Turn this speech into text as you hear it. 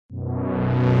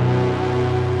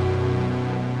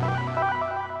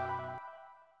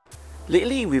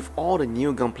Lately, with all the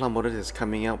new Gunpla models that's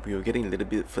coming out, we were getting a little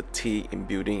bit fatigued in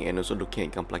building and also looking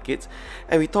at Gunpla kits.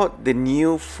 And we thought the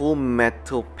new Full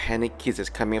Metal Panic kits that's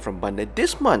coming out from Bandai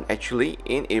this month, actually,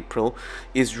 in April,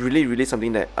 is really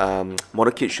something that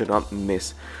model kits should not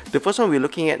miss. The first one we're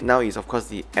looking at now is, of course,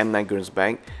 the M9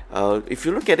 Gunnar. If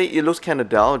you look at it, it looks kind of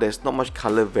dull. There's not much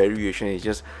color variation. It's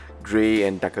just grey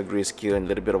and darker grey scale and a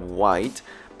little bit of white.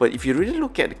 But if you really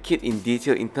look at the kit in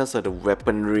detail in terms of the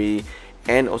weaponry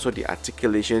and also the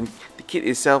articulation, the kit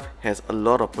itself has a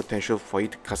lot of potential for you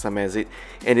to customize it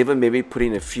and even maybe put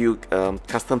in a few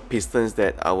custom pistons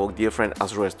that our dear friend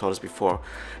Azro has taught us before.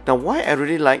 Now, why I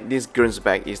really like this Gunnar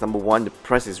bag is, number one, the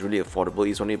price is really affordable.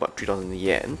 It's only about 3,000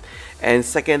 yen, and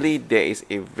secondly, there is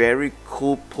a very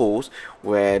cool pose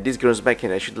where this Gunnar bag can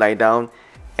actually lie down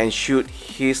and shoot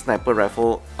his sniper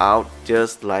rifle out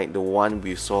just like the one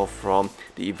we saw from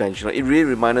the Evangelion. It really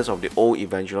reminds us of the old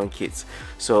Evangelion kits.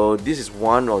 So this is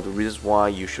one of the reasons why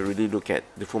you should really look at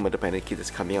the Full Metal Panic kit that's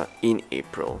coming out in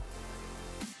April.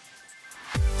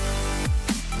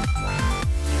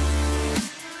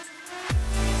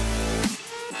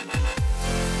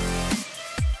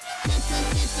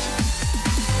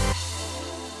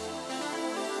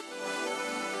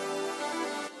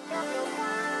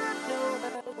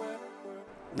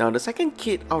 Now, the second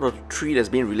kit out of three that's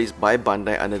been released by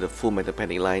Bandai under the Full Metal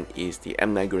Panic line is the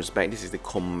M9 Gunnar. This is the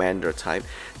Commander type.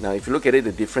 Now, if you look at it,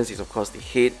 the difference is, of course, the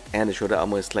head and the shoulder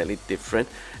armor is slightly different.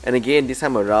 And again, this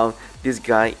time around, this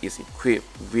guy is equipped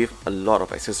with a lot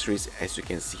of accessories, as you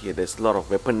can see here. There's a lot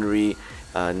of weaponry,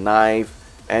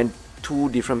 knife, and two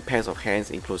different pairs of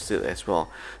hands inclusive as well.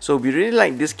 So we really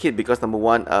like this kit because, number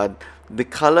one, the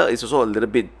color is also a little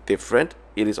bit different.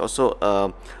 It is also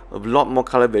a lot more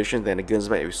color variation than the Gunnar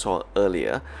that we saw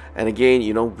earlier. And again,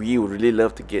 you know, we would really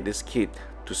love to get this kit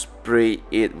to spray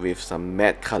it with some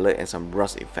matte color and some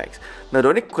rust effects. Now, the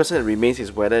only question that remains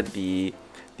is whether the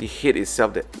head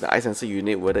itself, the eye sensor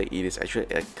unit, whether it is actually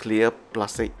a clear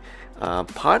plastic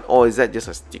part or is that just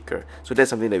a sticker. So that's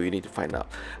something that we need to find out.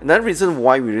 Another reason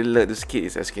why we really love this kit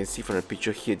is, as you can see from the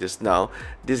picture here just now,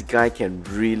 this guy can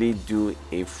really do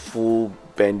a full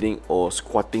bending or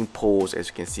squatting pose, as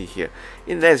you can see here.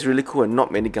 And that is really cool, and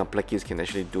not many Gunpla kits can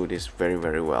actually do this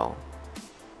very well.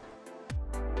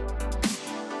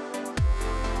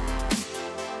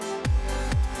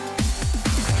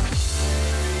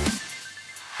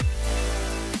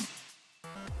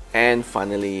 And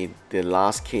finally, the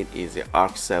last kit is the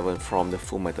Arc 7 from the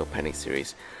Full Metal Panic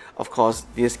series. Of course,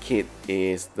 this kit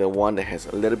is the one that has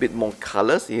a little bit more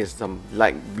colors. It has some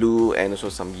light blue and also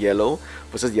some yellow,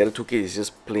 versus the other two kits is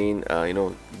just plain, you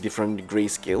know, different gray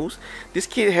scales. This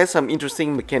kit has some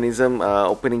interesting mechanism,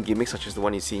 opening gimmicks such as the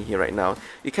one you're seeing here right now.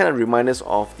 It kind of reminds us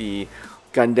of the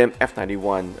Gundam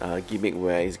F91 gimmick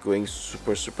where it's going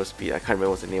super speed. I can't remember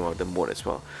what's the name of the mode as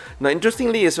well. Now,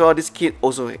 interestingly as well, this kit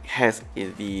also has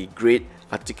the great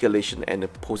articulation and the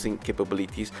posing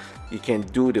capabilities. You can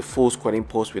do the full squatting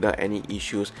pose without any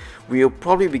issues. We'll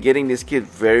probably be getting this kit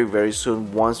very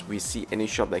soon once we see any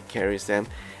shop that carries them.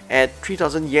 At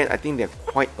 3,000 yen, I think they're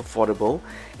quite affordable,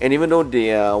 and even though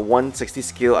they are 160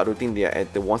 scale, I don't think they are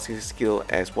at the 160 scale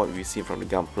as what we've seen from the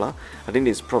Gunpla. I think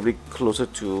it's probably closer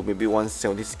to maybe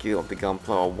 170 scale of the Gunpla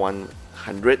or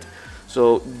 100.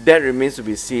 So that remains to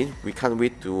be seen. We can't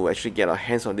wait to actually get our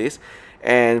hands on this.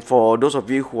 And for those of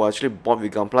you who actually bought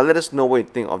with Gunpla, let us know what you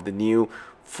think of the new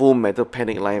Full Metal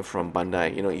Panic line from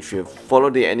Bandai. You know, if you follow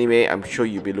the anime, I'm sure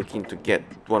you'll be looking to get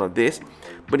one of this.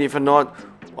 But if you're not,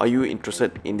 are you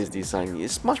interested in this design?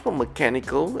 It's much more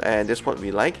mechanical, and that's what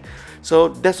we like. So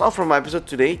that's all from my episode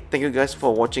today. Thank you guys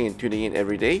for watching and tuning in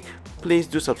every day. Please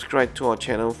do subscribe to our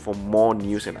channel for more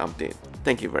news and updates.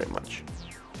 Thank you very much.